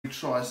would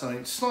try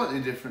something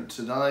slightly different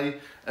today,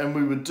 and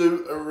we would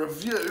do a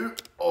review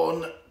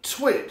on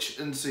Twitch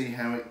and see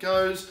how it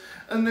goes,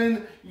 and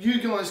then you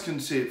guys can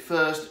see it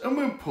first and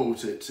we'll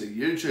port it to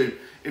YouTube.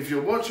 If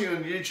you're watching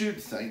on YouTube,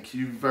 thank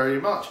you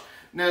very much.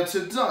 Now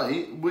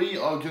today we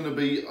are going to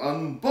be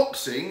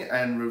unboxing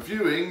and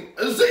reviewing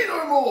a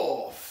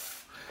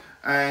Xenomorph,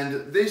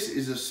 and this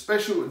is a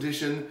special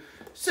edition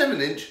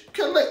 7-inch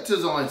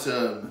collector's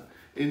item.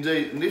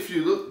 Indeed, and if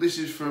you look, this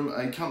is from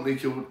a company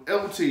called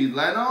LT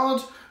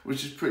Lannard,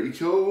 which is pretty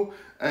cool,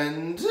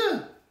 and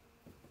it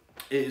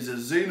is a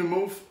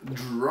Xenomorph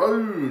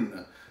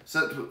drone.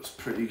 So that looks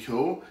pretty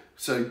cool.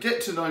 So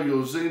get to know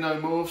your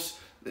Xenomorphs.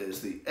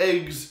 There's the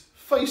eggs,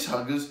 face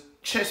huggers,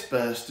 chest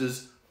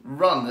bursters,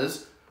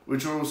 runners,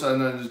 which are also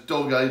known as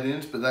dog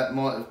aliens, but that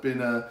might have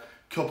been a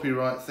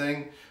copyright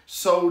thing,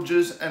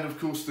 soldiers, and of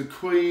course the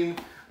queen,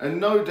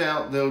 and no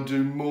doubt they'll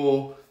do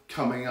more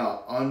coming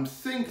up. I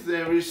think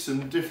there is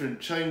some different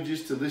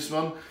changes to this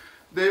one.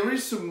 There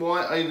is some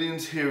white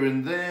aliens here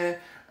and there,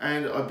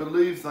 and I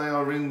believe they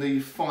are in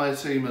the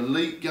Fireteam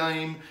Elite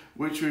game,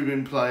 which we've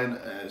been playing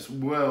as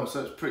well,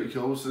 so that's pretty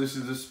cool. So this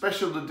is a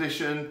special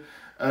edition,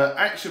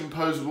 action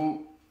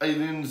posable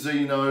alien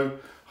Xeno,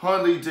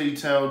 highly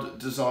detailed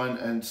design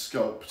and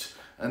sculpt.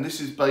 And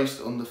this is based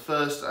on the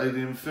first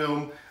Alien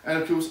film,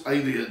 and of course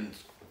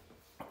Aliens.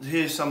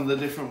 Here's some of the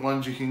different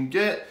ones you can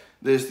get.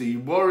 There's the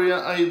warrior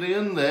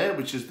alien there,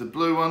 which is the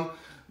blue one.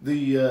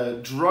 The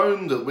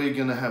drone that we're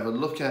going to have a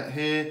look at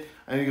here.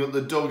 And you've got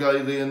the dog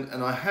alien,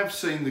 and I have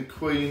seen the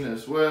queen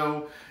as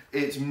well.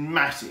 It's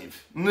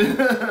massive.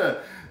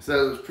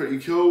 So that's pretty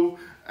cool.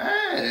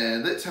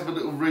 And let's have a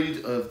little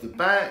read of the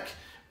back.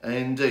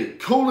 Indeed,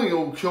 calling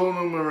all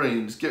colonial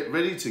marines, get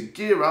ready to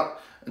gear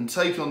up and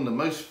take on the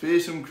most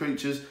fearsome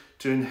creatures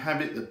to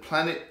inhabit the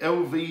planet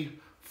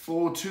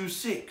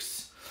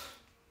LV-426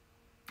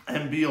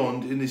 and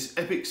beyond. In this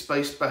epic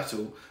space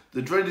battle,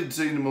 the dreaded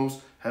Xenomorphs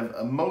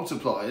have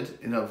multiplied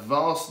in a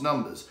vast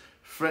numbers,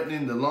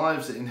 threatening the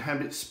lives that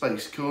inhabit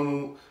space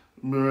colonial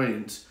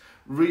marines.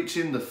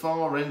 Reaching the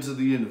far ends of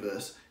the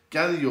universe,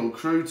 gather your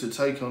crew to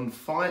take on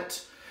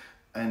fight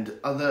and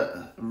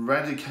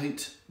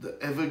eradicate the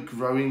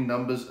ever-growing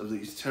numbers of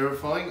these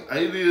terrifying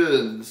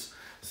aliens.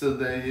 So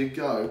there you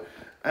go.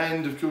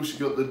 And of course you've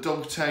got the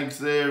dog tags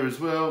there as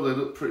well. They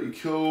look pretty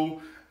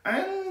cool.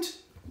 And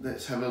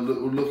let's have a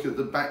little look at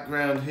the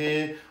background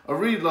here. I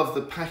really love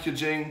the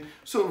packaging,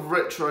 sort of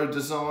retro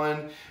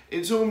design.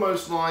 It's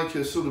almost like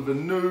a sort of a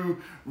new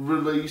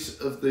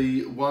release of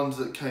the ones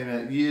that came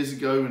out years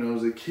ago when I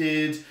was a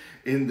kid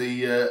in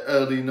the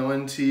early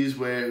 90s,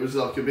 where it was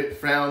like a bit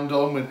frowned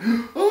on when,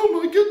 oh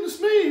my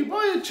goodness me,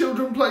 why are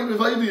children playing with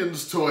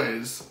aliens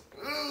toys?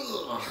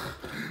 Ugh.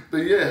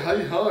 But yeah,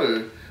 hey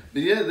ho.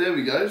 But yeah, there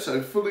we go.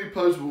 So fully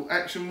posable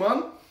action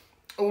one.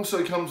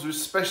 Also comes with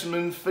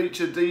specimen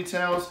feature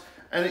details,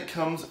 and it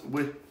comes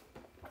with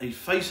a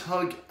face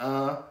hug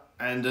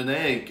and an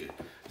egg.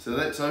 So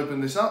let's open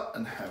this up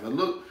and have a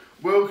look.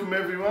 Welcome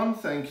everyone,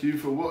 thank you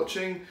for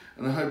watching,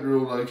 and I hope you're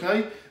all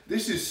okay.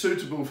 This is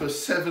suitable for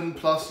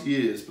 7+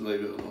 years,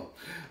 believe it or not.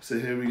 So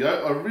here we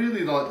go. I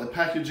really like the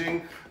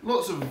packaging.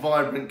 Lots of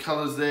vibrant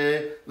colours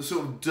there. The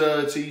sort of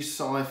dirty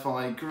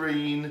sci-fi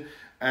green,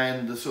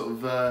 and the sort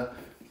of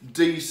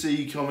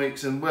DC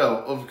comics, and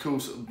well, of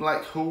course,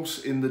 Black Horse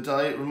in the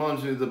day. It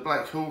reminds me of the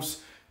Black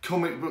Horse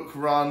comic book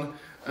run.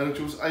 And of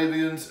course,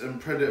 Aliens and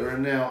Predator are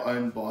now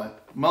owned by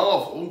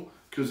Marvel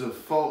because of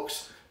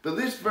Fox. But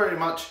this very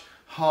much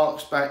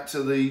harks back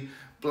to the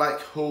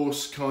Black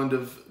Horse kind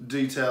of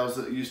details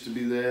that used to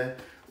be there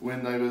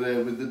when they were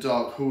there with the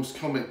Dark Horse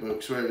comic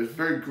books, where it was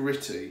very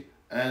gritty.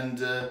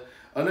 And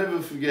I'll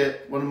never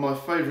forget, one of my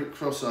favourite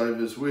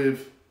crossovers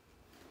with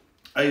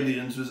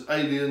Aliens was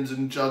Aliens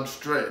and Judge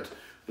Dredd.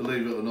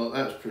 Believe it or not,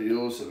 that's pretty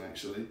awesome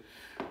actually.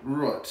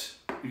 Right,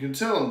 you can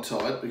tell I'm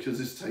tired because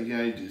it's taking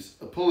ages.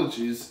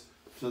 Apologies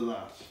for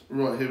that.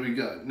 Right, here we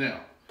go.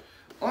 Now,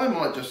 I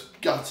might just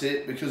gut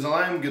it because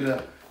I am going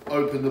to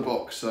open the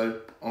box,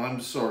 so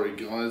I'm sorry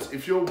guys.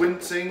 If you're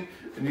wincing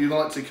and you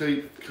like to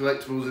keep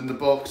collectibles in the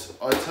box,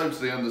 I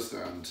totally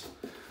understand.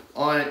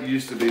 I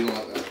used to be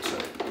like that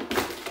too.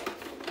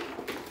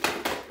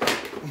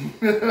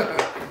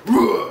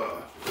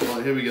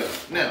 Right, here we go.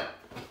 Now,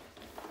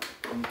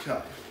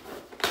 okay.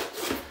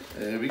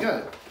 There we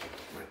go.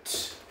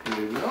 Right,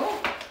 here we are.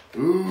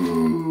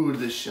 Ooh,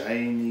 the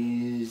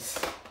shinies.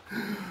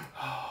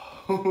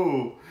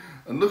 Oh,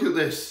 and look at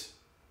this.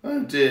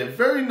 Oh dear,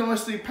 very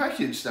nicely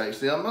packaged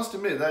actually. I must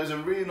admit, that is a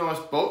really nice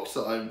box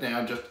that I've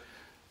now just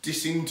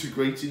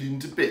disintegrated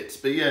into bits.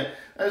 But yeah,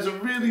 there's a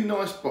really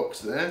nice box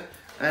there,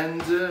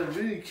 and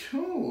really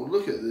cool.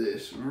 Look at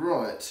this.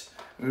 Right,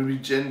 I'm going to be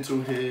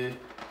gentle here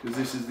because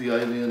this is the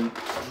alien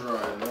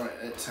drone. Right,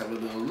 let's have a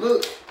little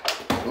look.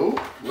 Oh,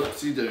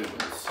 what's he doing?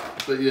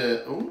 But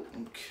yeah, oh,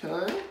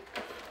 okay.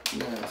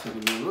 Yeah, let's have a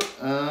little look.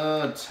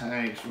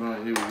 Tags.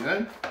 Right, here we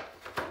go.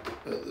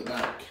 At the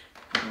back.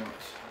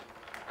 Right.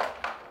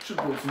 Should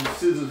have brought some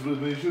scissors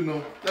with me, shouldn't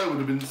I? That would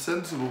have been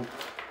sensible.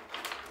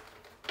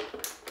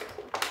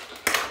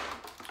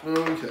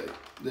 Okay,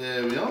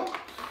 there we are.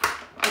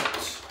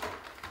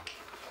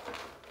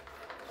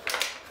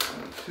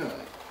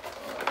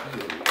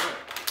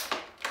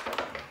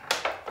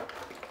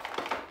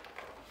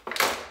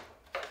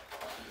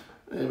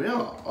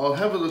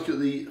 have a look at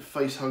the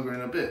face hugger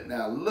in a bit.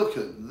 Now look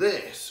at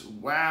this,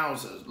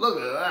 wowzers, look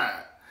at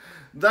that.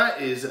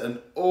 That is an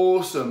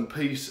awesome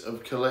piece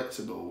of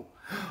collectible.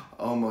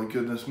 Oh my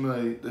goodness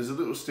me. There's a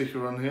little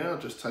sticker on here, I'll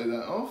just take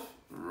that off.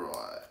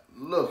 Right,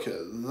 look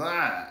at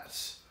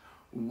that.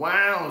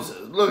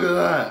 Wowzers, look at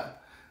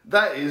that.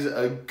 That is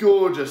a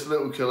gorgeous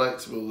little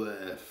collectible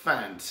there,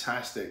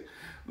 fantastic.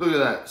 Look at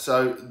that,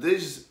 so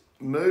this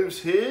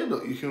moves here,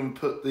 look, you can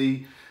put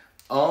the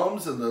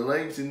arms and the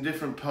legs in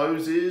different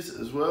poses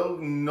as well.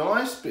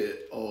 Nice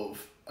bit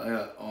of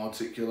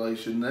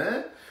articulation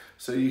there.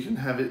 So you can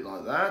have it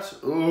like that.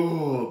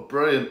 Oh,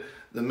 brilliant.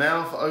 The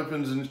mouth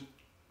opens and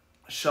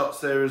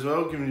shuts there as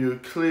well, giving you a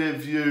clear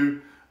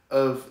view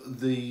of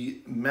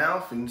the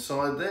mouth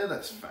inside there.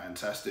 That's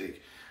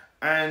fantastic.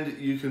 And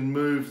you can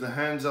move the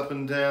hands up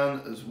and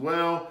down as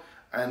well.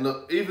 And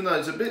look, even though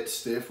it's a bit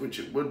stiff, which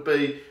it would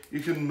be, you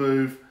can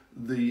move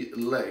the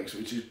legs,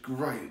 which is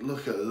great.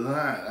 Look at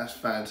that, that's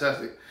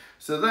fantastic.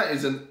 So that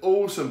is an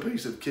awesome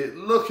piece of kit.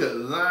 Look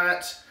at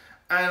that.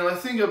 And I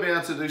think I'll be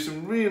able to do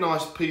some really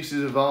nice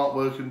pieces of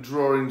artwork and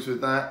drawings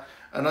with that.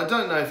 And I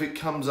don't know if it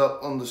comes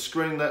up on the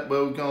screen that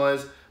well,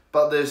 guys,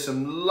 but there's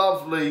some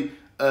lovely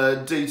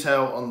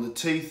detail on the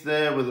teeth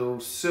there with all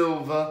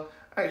silver.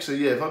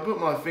 Actually, yeah, if I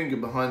put my finger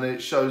behind it,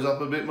 it shows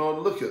up a bit more.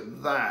 Look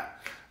at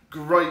that.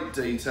 Great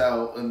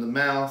detail in the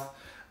mouth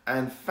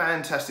and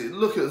fantastic.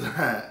 Look at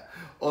that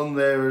on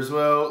there as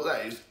well.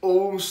 That is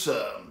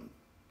awesome.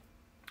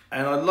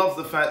 And I love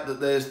the fact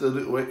that there's the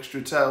little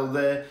extra tail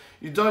there.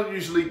 You don't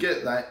usually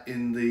get that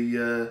in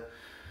the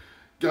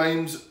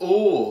games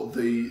or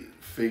the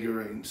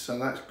figurines, so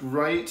that's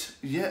great.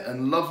 Yeah,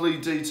 and lovely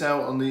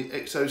detail on the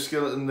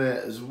exoskeleton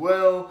there as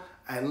well.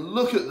 And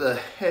look at the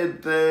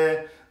head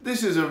there.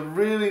 This is a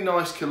really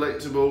nice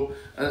collectible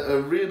at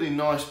a really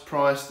nice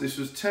price. This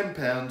was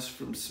 £10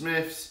 from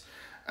Smyths,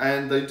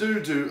 and they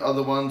do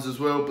other ones as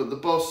well, but the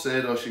boss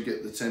said I should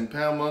get the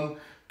 £10 one.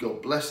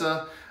 God bless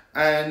her.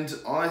 And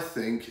I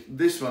think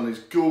this one is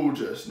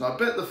gorgeous. And I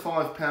bet the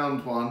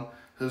 £5 one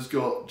has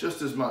got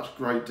just as much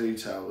great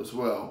detail as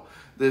well.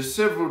 There's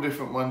several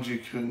different ones you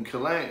can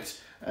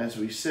collect, as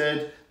we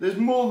said. There's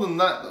more than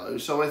that though,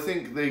 so I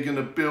think they're going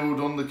to build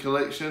on the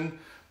collection.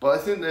 But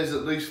I think there's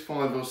at least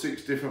 5 or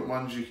 6 different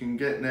ones you can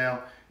get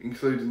now,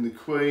 including the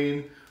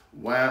Queen.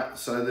 Wow,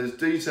 so there's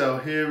detail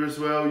here as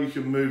well. You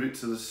can move it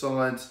to the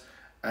sides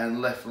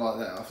and left like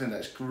that. I think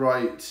that's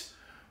great.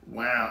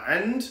 Wow,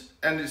 and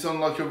it's on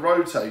like a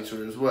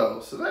rotator as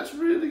well, so that's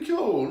really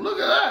cool. Look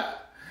at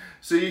that.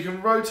 So you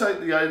can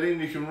rotate the alien,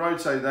 you can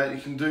rotate that, you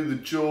can do the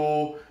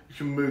jaw, you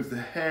can move the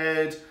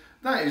head.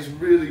 That is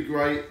really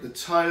great. The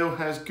tail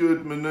has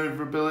good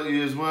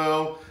maneuverability as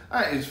well.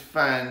 That is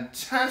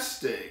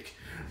fantastic.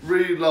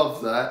 Really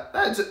love that.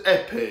 That's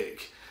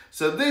epic.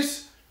 So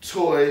this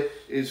toy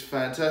is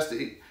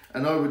fantastic,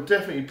 and I would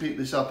definitely pick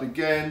this up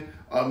again.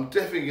 I'm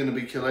definitely going to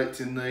be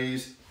collecting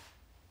these.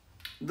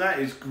 That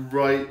is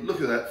great. Look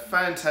at that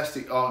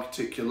fantastic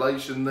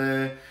articulation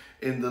there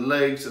in the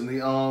legs and the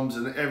arms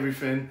and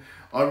everything.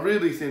 I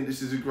really think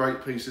this is a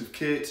great piece of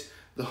kit.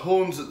 The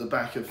horns at the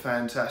back are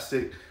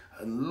fantastic,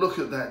 and look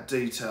at that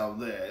detail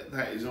there.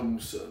 That is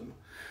awesome.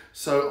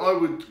 So I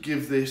would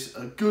give this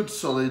a good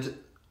solid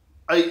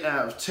 8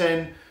 out of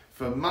 10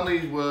 for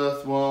money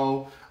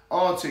worthwhile,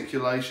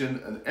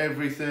 articulation and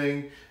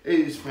everything. It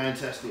is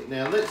fantastic.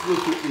 Now let's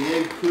look at the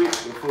egg quick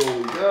before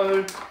we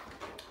go.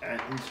 And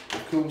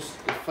of course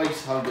the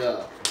face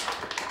hugger.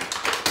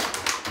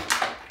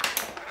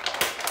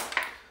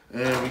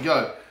 There we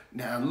go.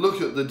 Now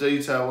look at the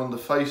detail on the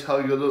face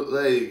hugger. Look,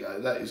 there you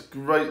go. That is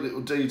great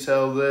little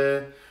detail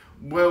there.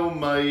 Well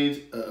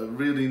made at a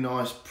really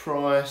nice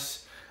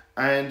price.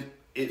 And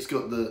it's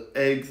got the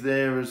egg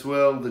there as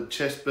well, the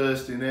chest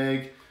bursting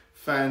egg.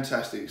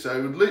 Fantastic. So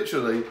it would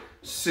literally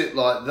sit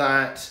like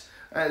that.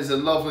 That is a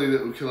lovely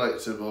little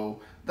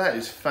collectible. That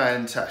is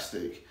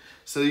fantastic.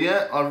 So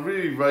yeah, I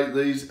really rate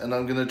these, and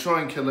I'm going to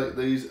try and collect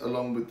these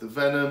along with the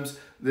Venoms.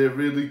 They're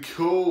really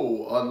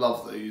cool. I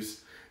love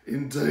these.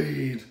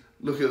 Indeed.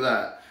 Look at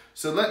that.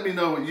 So let me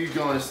know what you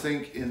guys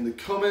think in the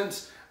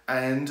comments,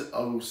 and I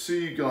will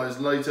see you guys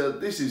later.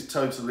 This is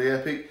totally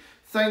epic.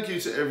 Thank you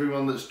to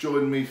everyone that's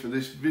joined me for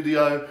this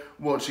video,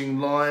 watching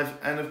live,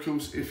 and of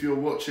course if you're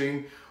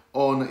watching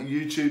on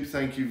YouTube,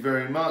 thank you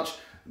very much.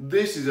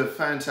 This is a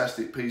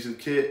fantastic piece of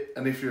kit,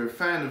 and if you're a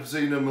fan of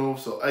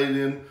Xenomorphs or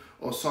Alien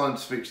or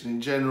science fiction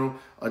in general,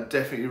 I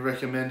definitely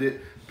recommend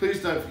it.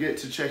 Please don't forget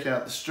to check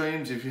out the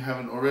streams if you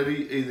haven't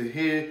already, either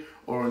here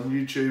or on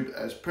YouTube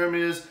as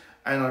premieres,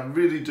 and I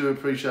really do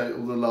appreciate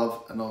all the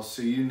love, and I'll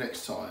see you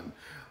next time.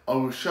 I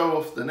will show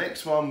off the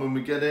next one when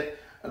we get it,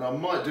 and I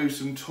might do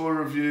some toy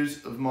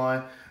reviews of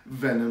my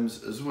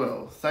Venoms as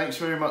well. Thanks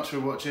very much for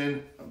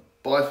watching.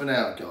 Bye for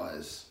now,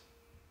 guys.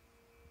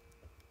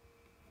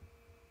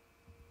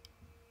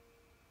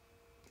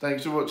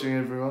 Thanks for watching,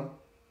 everyone.